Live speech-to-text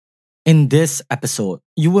In this episode,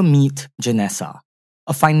 you will meet Janessa,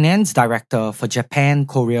 a finance director for Japan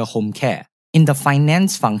Korea Home Care in the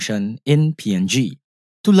finance function in P&G,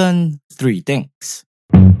 to learn 3 things.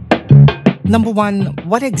 Number 1,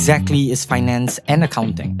 what exactly is finance and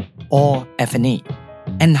accounting, or F&A,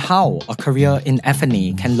 and how a career in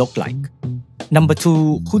F&A can look like. Number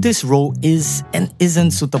 2, who this role is and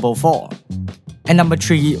isn't suitable for. And number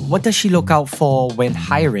 3, what does she look out for when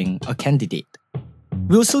hiring a candidate?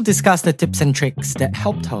 We also discuss the tips and tricks that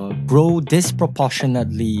helped her grow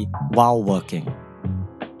disproportionately while working.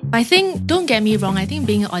 I think, don't get me wrong, I think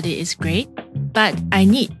being an audit is great, but I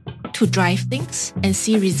need to drive things and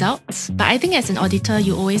see results. But I think as an auditor,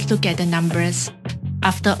 you always look at the numbers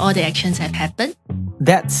after all the actions have happened.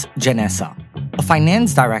 That's Janessa, a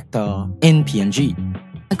finance director in P&G.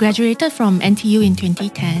 I graduated from NTU in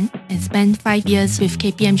 2010 and spent 5 years with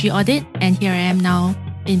KPMG Audit, and here I am now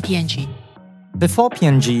in P&G. Before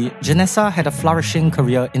P&G, Janessa had a flourishing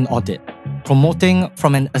career in audit, promoting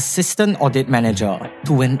from an assistant audit manager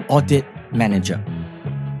to an audit manager.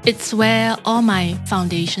 It's where all my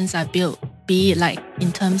foundations are built, be it like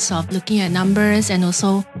in terms of looking at numbers and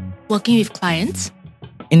also working with clients.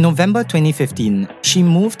 In November 2015, she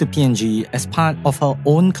moved to P&G as part of her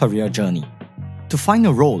own career journey to find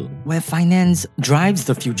a role where finance drives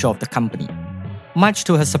the future of the company. Much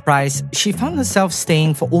to her surprise, she found herself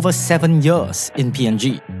staying for over 7 years in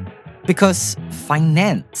P&G. Because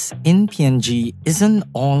finance in P&G isn't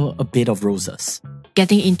all a bed of roses.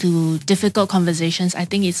 Getting into difficult conversations, I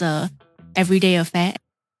think it's a everyday affair.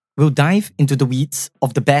 We'll dive into the weeds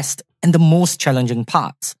of the best and the most challenging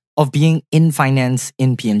parts of being in finance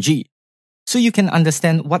in P&G, so you can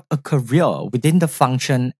understand what a career within the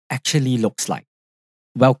function actually looks like.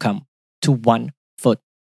 Welcome to 1 Foot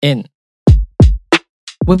In,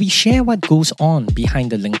 where we share what goes on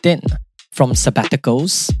behind the LinkedIn, from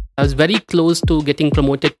sabbaticals. I was very close to getting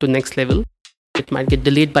promoted to next level. It might get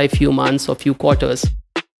delayed by a few months or few quarters.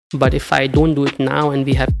 But if I don't do it now and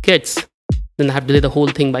we have kids, then I have to delay the whole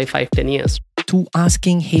thing by 5-10 years. To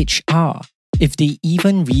asking HR if they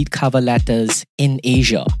even read cover letters in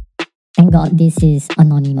Asia. Thank God this is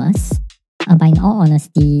anonymous. But in all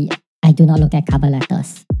honesty, I do not look at cover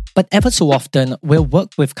letters. But ever so often, we'll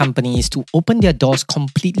work with companies to open their doors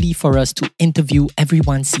completely for us to interview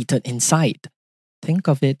everyone seated inside. Think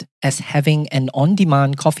of it as having an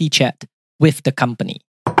on-demand coffee chat with the company.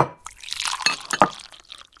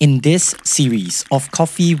 In this series of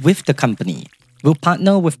Coffee with the Company, we'll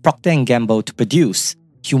partner with Procter & Gamble to produce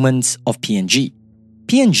Humans of P&G.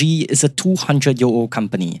 P&G is a 200-year-old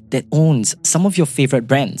company that owns some of your favorite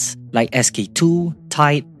brands like SK-II,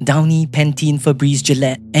 Tide, Downy, Pantene, Febreze,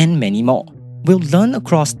 Gillette, and many more. We'll learn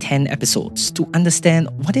across 10 episodes to understand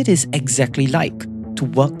what it is exactly like to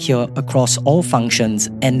work here across all functions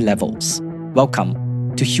and levels.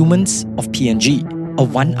 Welcome to Humans of P&G, a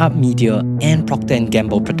 1UP Media and Procter &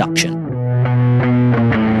 Gamble production.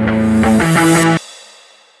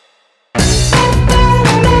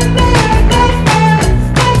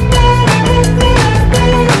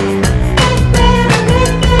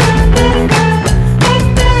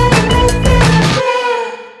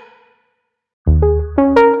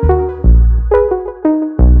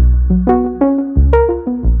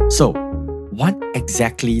 So, what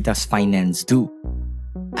exactly does finance do?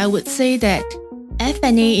 I would say that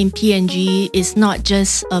F&A in P&G is not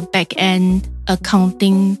just a back-end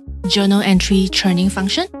accounting journal entry churning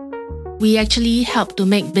function. We actually help to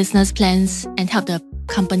make business plans and help the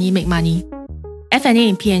company make money. F&A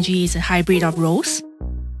in P&G is a hybrid of roles.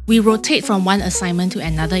 We rotate from one assignment to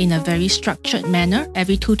another in a very structured manner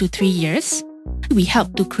every 2 to 3 years. We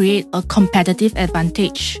help to create a competitive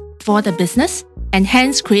advantage for the business and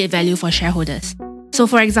hence create value for shareholders. So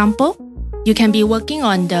for example, you can be working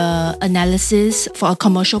on the analysis for a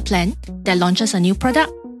commercial plan that launches a new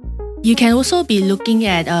product. You can also be looking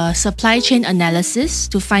at a supply chain analysis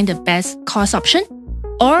to find the best cost option.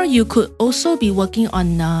 Or you could also be working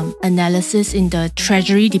on analysis in the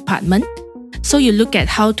treasury department. So you look at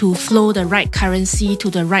how to flow the right currency to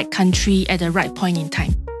the right country at the right point in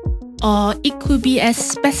time. Or it could be as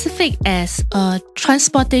specific as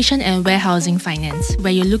transportation and warehousing finance,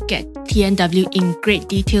 where you look at T&W in great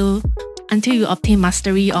detail until you obtain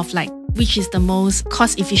mastery of like which is the most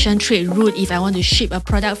cost-efficient trade route if I want to ship a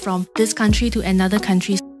product from this country to another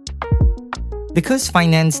country. Because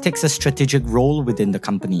finance takes a strategic role within the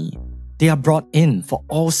company, they are brought in for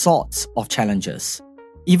all sorts of challenges,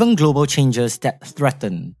 even global changes that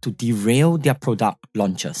threaten to derail their product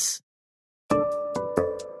launches.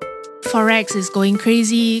 Forex is going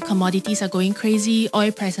crazy, commodities are going crazy,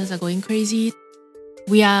 oil prices are going crazy.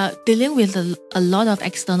 We are dealing with a lot of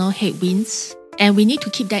external headwinds, and we need to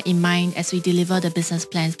keep that in mind as we deliver the business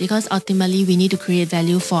plans, because ultimately we need to create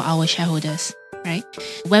value for our shareholders, right?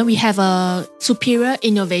 When we have a superior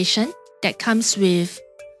innovation that comes with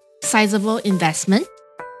sizable investment,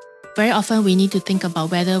 very often we need to think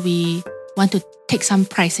about whether we want to take some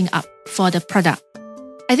pricing up for the product.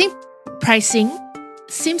 I think pricing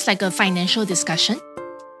seems like a financial discussion,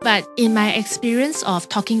 but in my experience of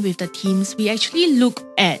talking with the teams, we actually look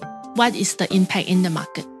at what is the impact in the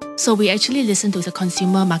market. So we actually listen to the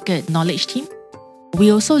consumer market knowledge team.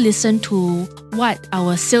 We also listen to what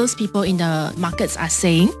our salespeople in the markets are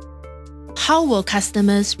saying. How will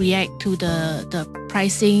customers react to the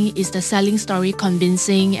pricing? Is the selling story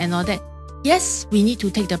convincing and all that? Yes, we need to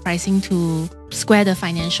take the pricing to square the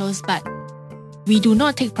financials, but we do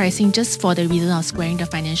not take pricing just for the reason of squaring the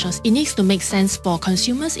financials. It needs to make sense for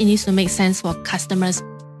consumers. It needs to make sense for customers.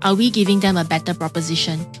 Are we giving them a better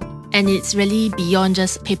proposition? And it's really beyond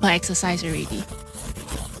just paper exercise already.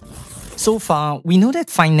 So far, we know that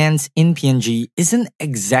finance in P&G isn't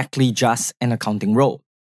exactly just an accounting role.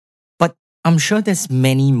 But I'm sure there's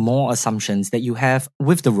many more assumptions that you have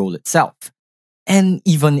with the role itself, and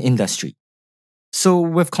even industry. So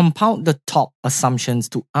we've compiled the top assumptions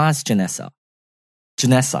to ask Janessa.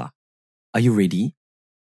 Janessa, are you ready?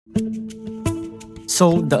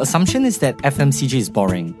 So the assumption is that FMCG is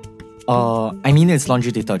boring. It's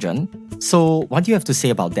laundry detergent. So what do you have to say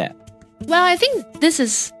about that? Well, I think this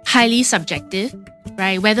is highly subjective,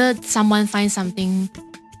 right? Whether someone finds something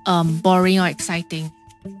boring or exciting.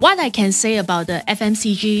 What I can say about the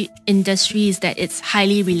FMCG industry is that it's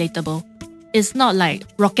highly relatable. It's not like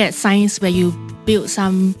rocket science where you build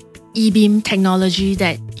some e-beam technology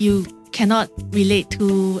that you cannot relate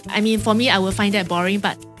to. For me, I will find that boring,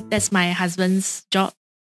 but that's my husband's job.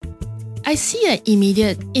 I see an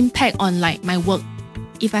immediate impact on my work.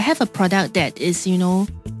 If I have a product that is,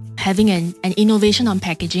 having an innovation on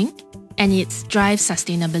packaging and it drives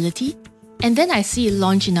sustainability, and then I see it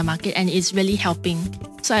launch in the market and it's really helping.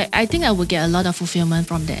 So I think I will get a lot of fulfillment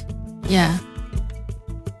from that. Yeah.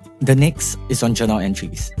 The next is on journal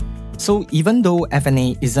entries. So even though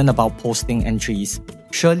F&A isn't about posting entries,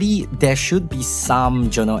 surely there should be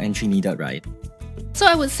some journal entry needed, right? So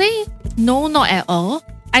I would say no, not at all.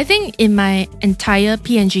 I think in my entire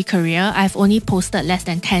P&G career, I've only posted less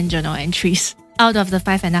than 10 journal entries out of the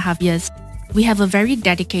 5.5 years. We have a very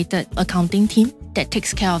dedicated accounting team that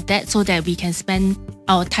takes care of that so that we can spend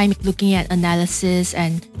our time looking at analysis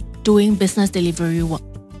and doing business delivery work.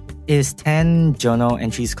 Is 10 journal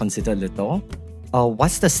entries considered little?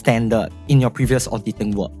 What's the standard in your previous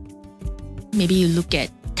auditing work? Maybe you look at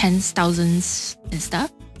tens, thousands and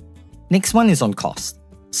stuff. Next one is on cost.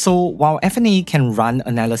 So while F&A can run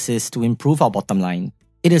analysis to improve our bottom line,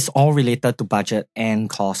 it is all related to budget and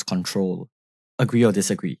cost control. Agree or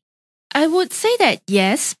disagree? I would say that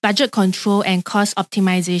yes, budget control and cost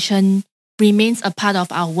optimization remains a part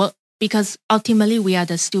of our work because ultimately we are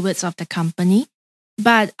the stewards of the company.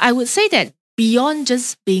 But I would say that beyond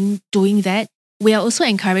just doing that, we are also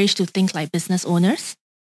encouraged to think like business owners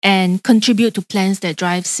and contribute to plans that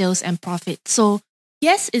drive sales and profit. So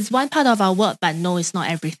yes, it's one part of our work, but no, it's not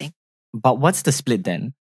everything. But what's the split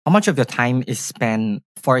then? How much of your time is spent,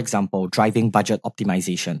 for example, driving budget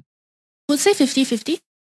optimization? I would say 50-50.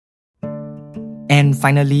 And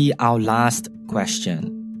finally, our last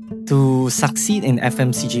question. To succeed in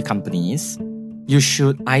FMCG companies, you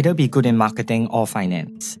should either be good in marketing or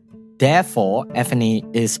finance. Therefore, F&A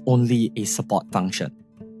is only a support function.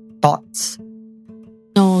 Thoughts?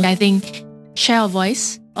 No, I think share of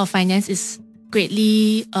voice of finance is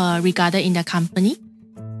greatly regarded in the company.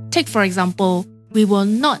 Take, for example, we will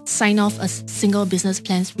not sign off a single business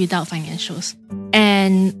plan without financials.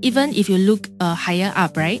 And even if you look higher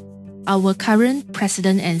up, right, our current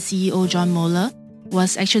president and CEO, John Moeller,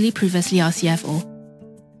 was actually previously our CFO.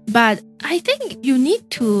 But I think you need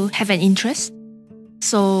to have an interest.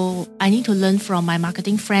 So I need to learn from my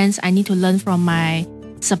marketing friends. I need to learn from my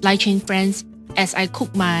supply chain friends as I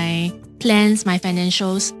cook my plans, my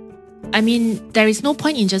financials. There is no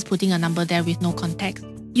point in just putting a number there with no context.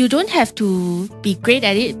 You don't have to be great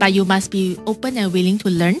at it, but you must be open and willing to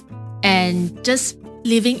learn. And just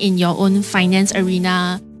living in your own finance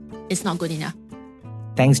arena is not good enough.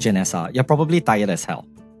 Thanks, Janessa. You're probably tired as hell.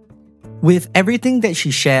 With everything that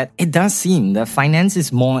she shared, it does seem that finance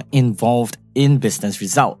is more involved in business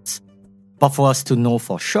results. But for us to know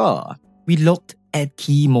for sure, we looked at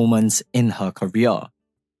key moments in her career.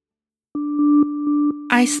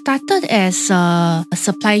 I started as a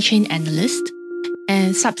supply chain analyst,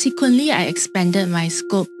 and subsequently I expanded my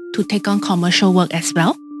scope to take on commercial work as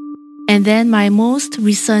well. And then my most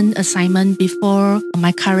recent assignment before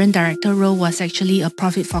my current director role was actually a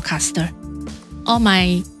profit forecaster. All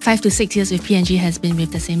my 5 to 6 years with P&G has been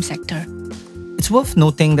with the same sector. It's worth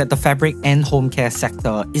noting that the fabric and home care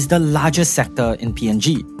sector is the largest sector in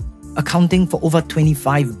P&G, accounting for over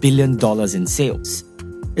 $25 billion in sales.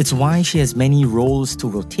 It's why she has many roles to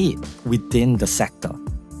rotate within the sector.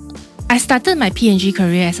 I started my P&G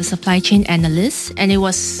career as a supply chain analyst, and it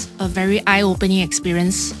was a very eye-opening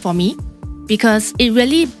experience for me because it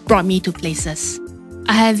really brought me to places.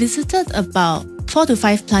 I have visited about 4 to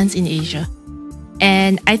 5 plants in Asia,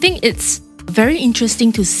 and I think it's very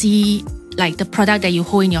interesting to see like the product that you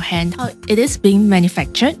hold in your hand, how it is being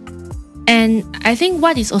manufactured. And I think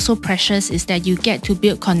what is also precious is that you get to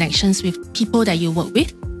build connections with people that you work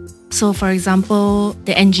with. So for example,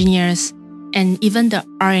 the engineers and even the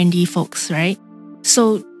R&D folks, right?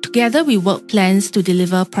 So together we work plans to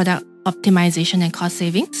deliver product optimization and cost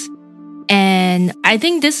savings. And I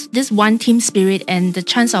think this one team spirit and the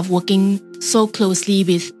chance of working so closely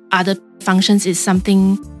with other functions is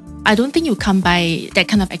something I don't think you come by that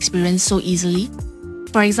kind of experience so easily.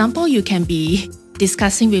 For example, you can be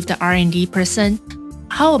discussing with the R&D person,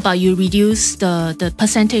 how about you reduce the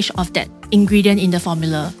percentage of that ingredient in the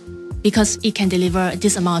formula because it can deliver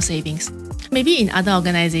this amount of savings. Maybe in other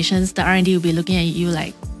organizations, the R&D will be looking at you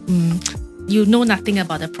like, you know nothing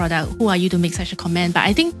about the product. Who are you to make such a comment? But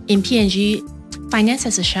I think in P&G, finance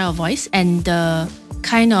has a share of voice, and the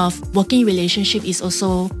kind of working relationship is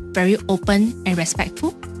also very open and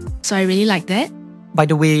respectful. So I really like that. By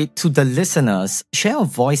the way, to the listeners, share of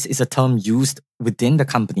voice is a term used within the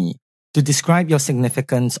company to describe your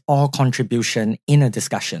significance or contribution in a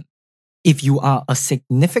discussion. If you are a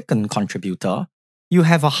significant contributor, you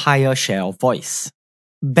have a higher share of voice.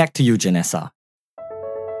 Back to you, Janessa.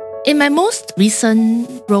 In my most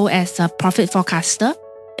recent role as a profit forecaster,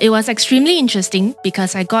 it was extremely interesting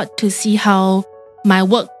because I got to see how my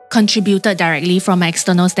work contributed directly from an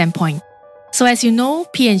external standpoint. So as you know,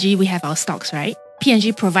 P&G, we have our stocks, right?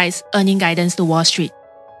 P&G provides earning guidance to Wall Street.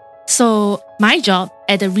 So my job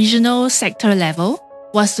at the regional sector level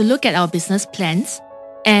was to look at our business plans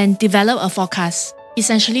and develop a forecast,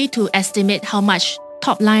 essentially to estimate how much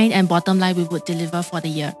top line and bottom line we would deliver for the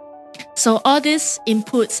year. So all these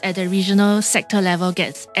inputs at the regional sector level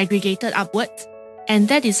gets aggregated upwards, and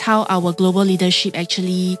that is how our global leadership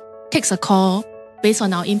actually takes a call based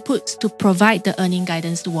on our inputs to provide the earning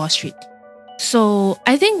guidance to Wall Street. So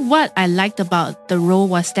I think what I liked about the role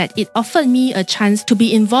was that it offered me a chance to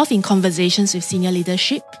be involved in conversations with senior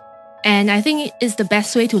leadership. And I think it's the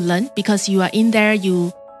best way to learn because you are in there,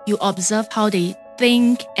 you observe how they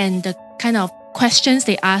think, and the kind of questions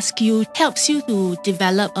they ask you helps you to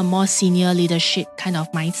develop a more senior leadership kind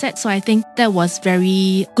of mindset. So I think that was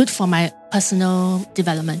very good for my personal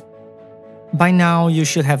development. By now, you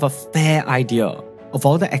should have a fair idea of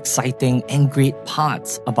all the exciting and great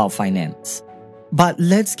parts about finance. But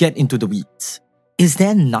let's get into the weeds. Is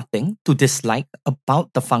there nothing to dislike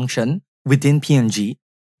about the function within P&G?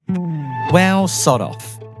 Well, sort of.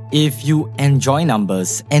 If you enjoy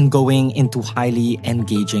numbers and going into highly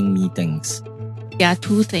engaging meetings. There are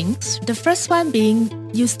two things. The first one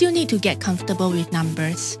being you still need to get comfortable with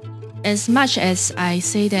numbers. As much as I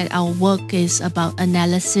say that our work is about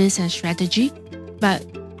analysis and strategy, but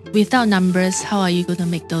without numbers, how are you going to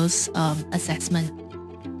make those assessments?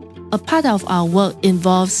 A part of our work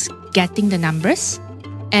involves getting the numbers,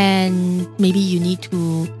 and maybe you need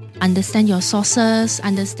to understand your sources,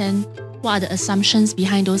 understand what are the assumptions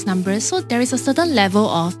behind those numbers. So there is a certain level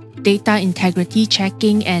of data integrity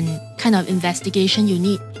checking and kind of investigation you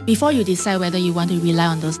need before you decide whether you want to rely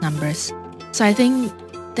on those numbers. So I think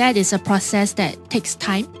that is a process that takes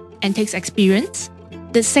time and takes experience.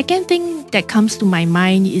 The second thing that comes to my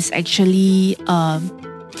mind is actually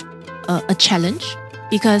a challenge,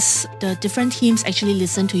 because the different teams actually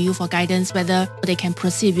listen to you for guidance, whether they can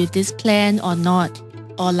proceed with this plan or not,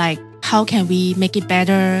 or like how can we make it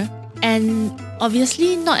better. And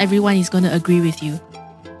obviously not everyone is going to agree with you.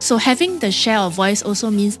 So having the share of voice also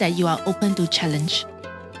means that you are open to challenge,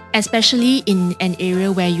 especially in an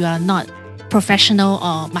area where you are not professional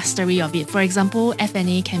or mastery of it. For example,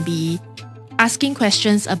 F&A can be asking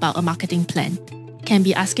questions about a marketing plan, can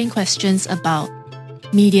be asking questions about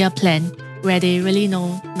media plan where they really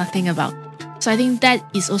know nothing about. So I think that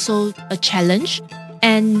is also a challenge,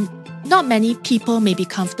 and not many people may be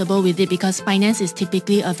comfortable with it because finance is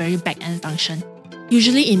typically a very back-end function.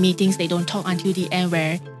 Usually in meetings, they don't talk until the end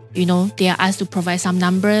where, they are asked to provide some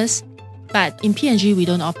numbers. But in P&G, we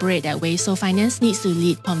don't operate that way. So finance needs to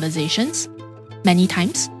lead conversations many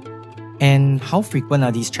times. And how frequent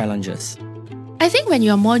are these challenges? I think when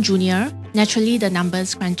you're more junior, naturally the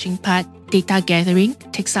numbers crunching part, data gathering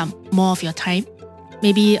takes up more of your time,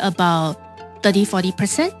 maybe about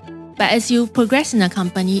 30-40%. But as you progress in a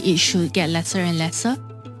company, it should get lesser and lesser.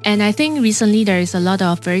 And I think recently there is a lot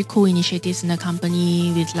of very cool initiatives in the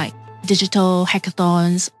company with like digital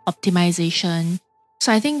hackathons, optimization.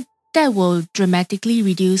 So I think that will dramatically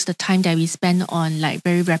reduce the time that we spend on like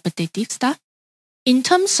very repetitive stuff. In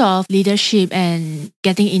terms of leadership and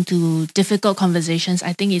getting into difficult conversations,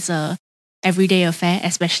 I think it's a everyday affair,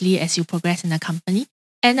 especially as you progress in a company.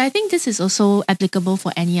 And I think this is also applicable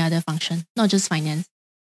for any other function, not just finance.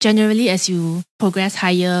 Generally, as you progress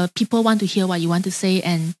higher, people want to hear what you want to say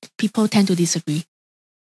and people tend to disagree.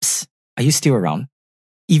 Psst, are you still around?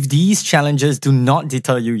 If these challenges do not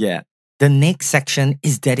deter you yet, the next section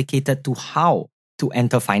is dedicated to how to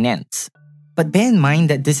enter finance. But bear in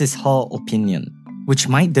mind that this is her opinion, which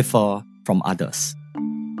might differ from others.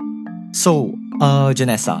 So,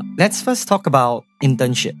 Janessa, let's first talk about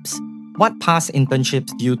internships. What past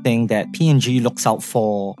internships do you think that P&G looks out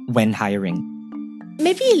for when hiring?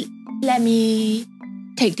 Maybe let me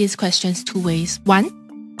take these questions two ways. One,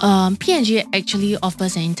 P&G actually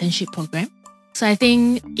offers an internship program. So I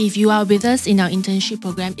think if you are with us in our internship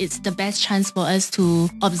program, it's the best chance for us to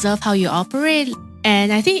observe how you operate.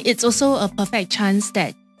 And I think it's also a perfect chance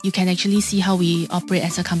that you can actually see how we operate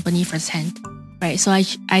as a company firsthand. Right? So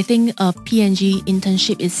I think a P&G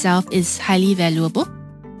internship itself is highly valuable.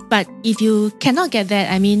 But if you cannot get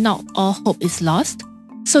that, I mean, not all hope is lost.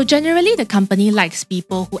 So generally, the company likes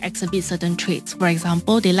people who exhibit certain traits. For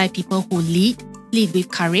example, they like people who lead with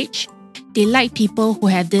courage. They like people who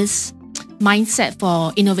have this mindset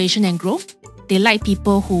for innovation and growth. They like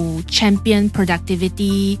people who champion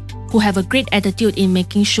productivity, who have a great attitude in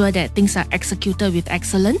making sure that things are executed with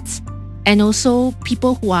excellence, and also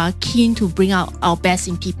people who are keen to bring out our best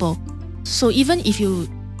in people. So even if you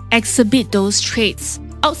exhibit those traits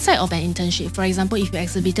outside of an internship, for example, if you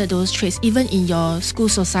exhibited those traits even in your school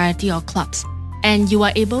society or clubs, and you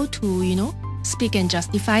are able to, speak and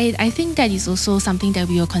justify it, I think that is also something that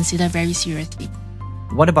we will consider very seriously.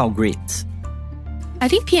 What about grades? I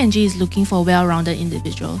think P&G is looking for well-rounded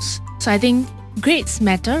individuals. So I think grades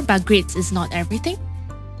matter, but grades is not everything.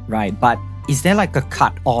 Right, but is there like a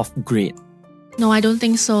cut-off grade? No, I don't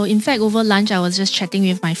think so. In fact, over lunch, I was just chatting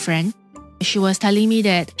with my friend. She was telling me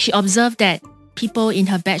that she observed that people in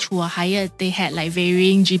her batch who were hired, they had like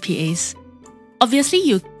varying GPAs. Obviously,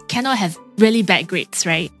 you cannot have really bad grades,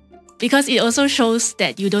 right? Because it also shows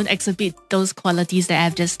that you don't exhibit those qualities that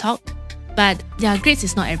I've just talked. But yeah, grades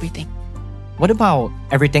is not everything. What about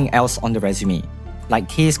everything else on the resume, like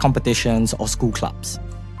case competitions or school clubs?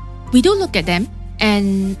 We do look at them,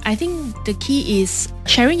 and I think the key is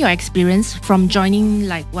sharing your experience from joining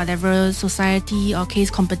like whatever society or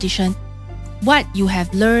case competition, what you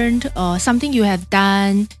have learned or something you have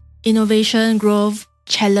done, innovation, growth,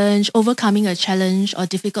 challenge, overcoming a challenge or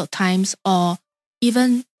difficult times, or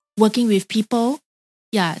even working with people.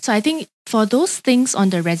 Yeah, so I think for those things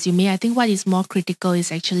on the resume, I think what is more critical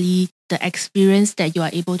is actually the experience that you are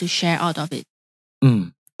able to share out of it.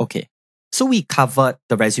 Okay. So we covered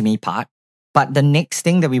the resume part, but the next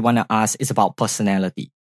thing that we want to ask is about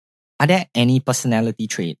personality. Are there any personality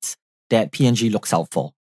traits that P&G looks out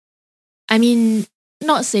for? I mean,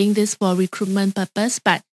 not saying this for recruitment purpose,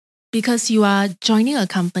 but because you are joining a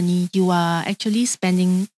company, you are actually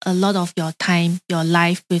spending a lot of your time, your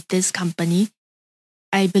life with this company.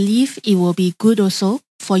 I believe it will be good also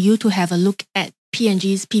for you to have a look at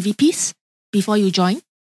P&G's PVPs before you join,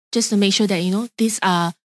 just to make sure that, these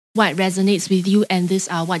are what resonates with you and these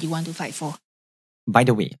are what you want to fight for. By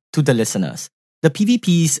the way, to the listeners, the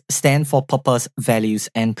PVPs stand for Purpose, Values,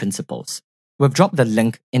 and Principles. We've dropped the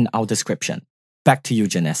link in our description. Back to you,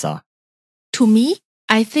 Janessa. To me,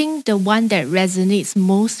 I think the one that resonates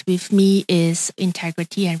most with me is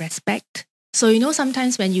integrity and respect. So,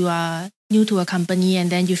 sometimes when you are new to a company and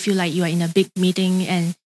then you feel like you are in a big meeting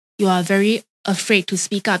and you are very afraid to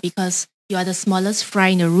speak up because you are the smallest fry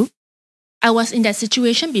in the room. I was in that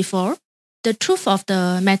situation before. The truth of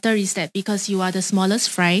the matter is that because you are the smallest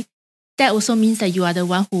fry, that also means that you are the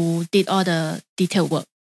one who did all the detailed work.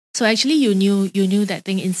 So actually you knew that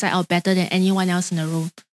thing inside out better than anyone else in the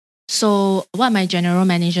room. So what my general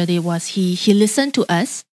manager did was he listened to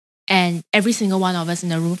us and every single one of us in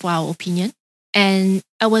the room for our opinion. And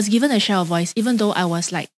I was given a share of voice, even though I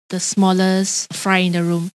was like the smallest fry in the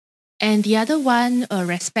room. And the other one,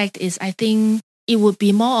 respect, is I think it would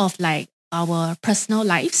be more of like our personal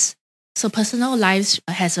lives. So personal lives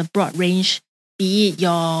has a broad range, be it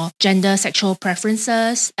your gender, sexual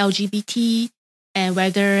preferences, LGBT, and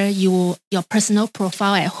whether your personal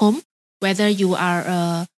profile at home whether you are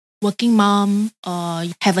a working mom or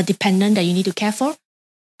you have a dependent that you need to care for.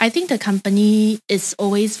 I think the company is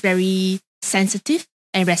always very sensitive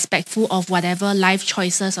and respectful of whatever life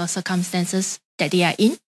choices or circumstances that they are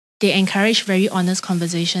in. They encourage very honest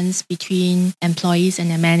conversations between employees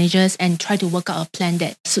and their managers and try to work out a plan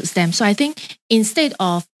that suits them. So I think instead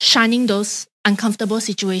of shunning those uncomfortable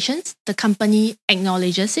situations, the company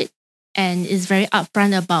acknowledges it and is very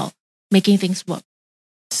upfront about making things work.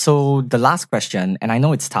 So the last question, and I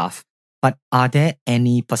know it's tough, but are there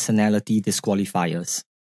any personality disqualifiers?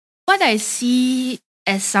 What I see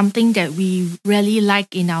as something that we really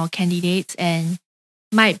like in our candidates and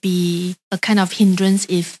might be a kind of hindrance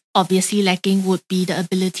if obviously lacking would be the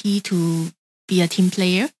ability to be a team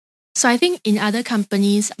player. So I think in other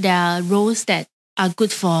companies, there are roles that are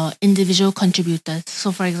good for individual contributors.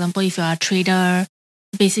 So for example, if you're a trader,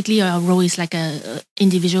 basically your role is like a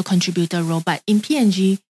individual contributor role. But in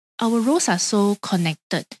P&G, our roles are so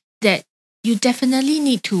connected that you definitely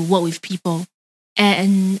need to work with people.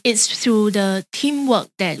 And it's through the teamwork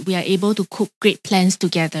that we are able to cook great plans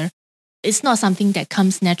together. It's not something that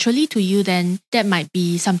comes naturally to you, then that might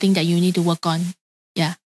be something that you need to work on.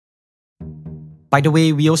 Yeah. By the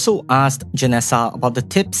way, we also asked Janessa about the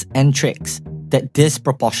tips and tricks that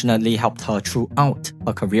disproportionately helped her throughout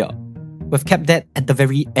her career. We've kept that at the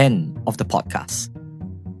very end of the podcast.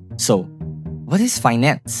 So, what is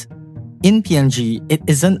finance? In P&G, it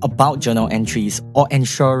isn't about journal entries or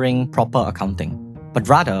ensuring proper accounting, but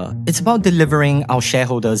rather, it's about delivering our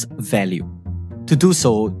shareholders value. To do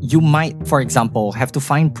so, you might, for example, have to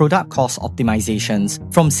find product cost optimizations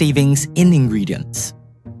from savings in ingredients.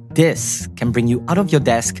 This can bring you out of your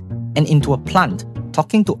desk and into a plant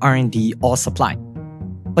talking to R&D or supply.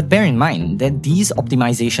 But bear in mind that these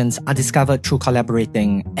optimizations are discovered through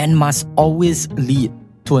collaborating and must always lead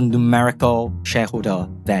to a numerical shareholder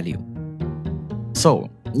value. So,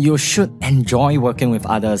 you should enjoy working with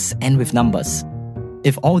others and with numbers.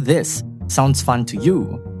 If all this sounds fun to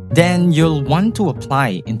you, then you'll want to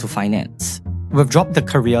apply into finance. We've dropped the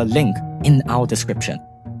career link in our description.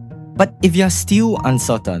 But if you're still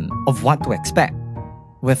uncertain of what to expect,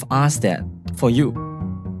 we've asked that for you.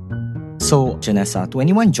 So, Janessa, to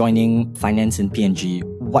anyone joining finance in P&G,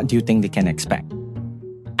 what do you think they can expect?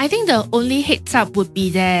 I think the only heads up would be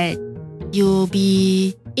that you'll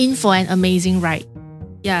be in for an amazing ride.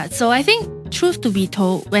 Yeah, so I think, truth to be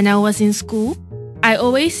told, when I was in school, I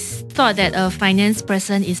always thought that a finance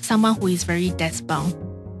person is someone who is very desk-bound.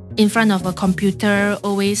 In front of a computer,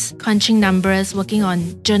 always crunching numbers, working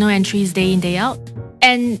on journal entries day in, day out.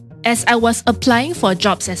 And as I was applying for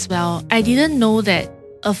jobs as well, I didn't know that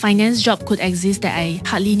a finance job could exist that I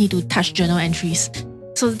hardly need to touch journal entries.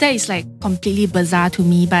 So that is like completely bizarre to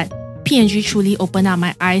me, but P&G truly opened up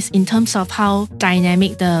my eyes in terms of how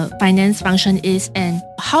dynamic the finance function is and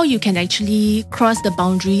how you can actually cross the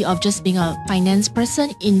boundary of just being a finance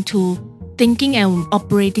person into thinking and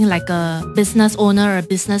operating like a business owner or a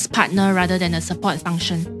business partner rather than a support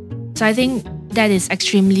function. So I think that is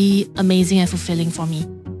extremely amazing and fulfilling for me.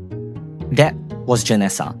 That was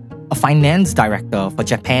Janessa, a finance director for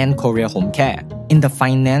Japan Korea Home Care in the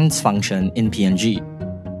finance function in P&G.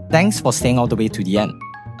 Thanks for staying all the way to the end.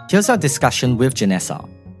 Here's our discussion with Janessa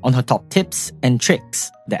on her top tips and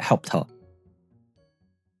tricks that helped her.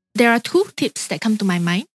 There are 2 tips that come to my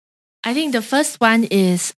mind. I think the first one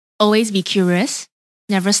is always be curious,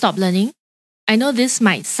 never stop learning. I know this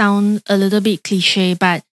might sound a little bit cliche,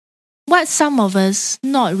 but what some of us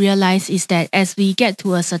not realize is that as we get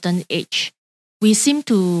to a certain age, we seem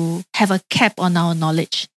to have a cap on our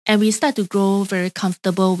knowledge and we start to grow very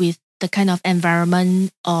comfortable with the kind of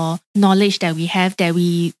environment or knowledge that we have that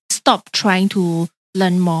we stop trying to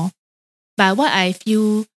learn more. But what I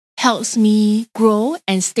feel helps me grow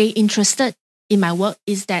and stay interested in my work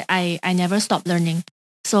is that I never stop learning.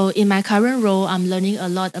 So in my current role, I'm learning a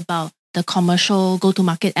lot about the commercial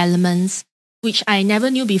go-to-market elements, which I never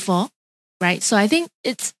knew before, right? So I think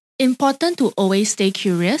it's important to always stay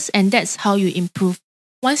curious, and that's how you improve.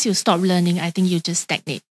 Once you stop learning, I think you just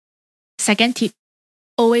stagnate. Second tip,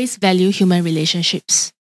 always value human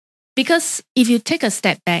relationships. Because if you take a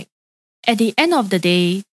step back, at the end of the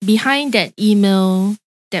day, behind that email,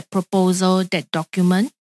 that proposal, that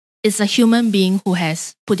document, is a human being who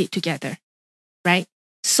has put it together, right?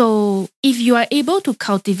 So if you are able to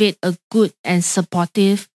cultivate a good and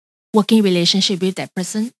supportive working relationship with that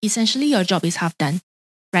person, essentially your job is half done,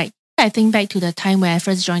 right? I think back to the time where I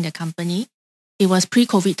first joined the company. It was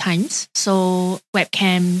pre-COVID times, so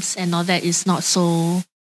webcams and all that is not so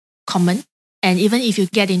common. And even if you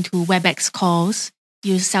get into WebEx calls,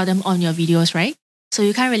 you seldom on your videos, right? So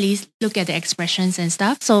you can't really look at the expressions and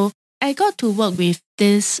stuff. So I got to work with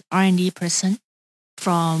this R&D person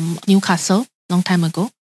from Newcastle long time ago.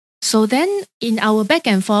 So then in our back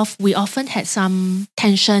and forth, we often had some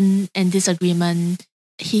tension and disagreement.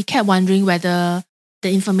 He kept wondering whether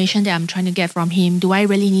the information that I'm trying to get from him, do I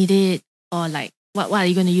really need it? Or like, what are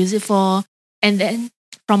you going to use it for? And then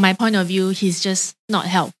from my point of view, he's just not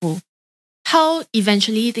helpful. How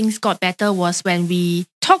eventually things got better was when we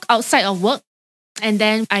talked outside of work. And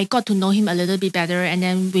then I got to know him a little bit better. And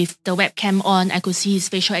then with the webcam on, I could see his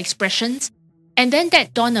facial expressions. And then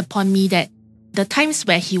that dawned upon me that the times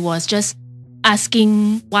where he was just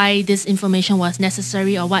asking why this information was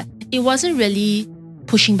necessary or what, it wasn't really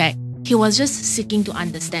pushing back. He was just seeking to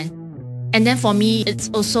understand. And then for me, it's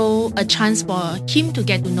also a chance for him to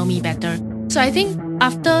get to know me better. So I think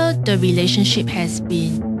after the relationship has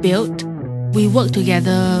been built, we work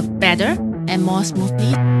together better and more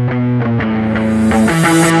smoothly.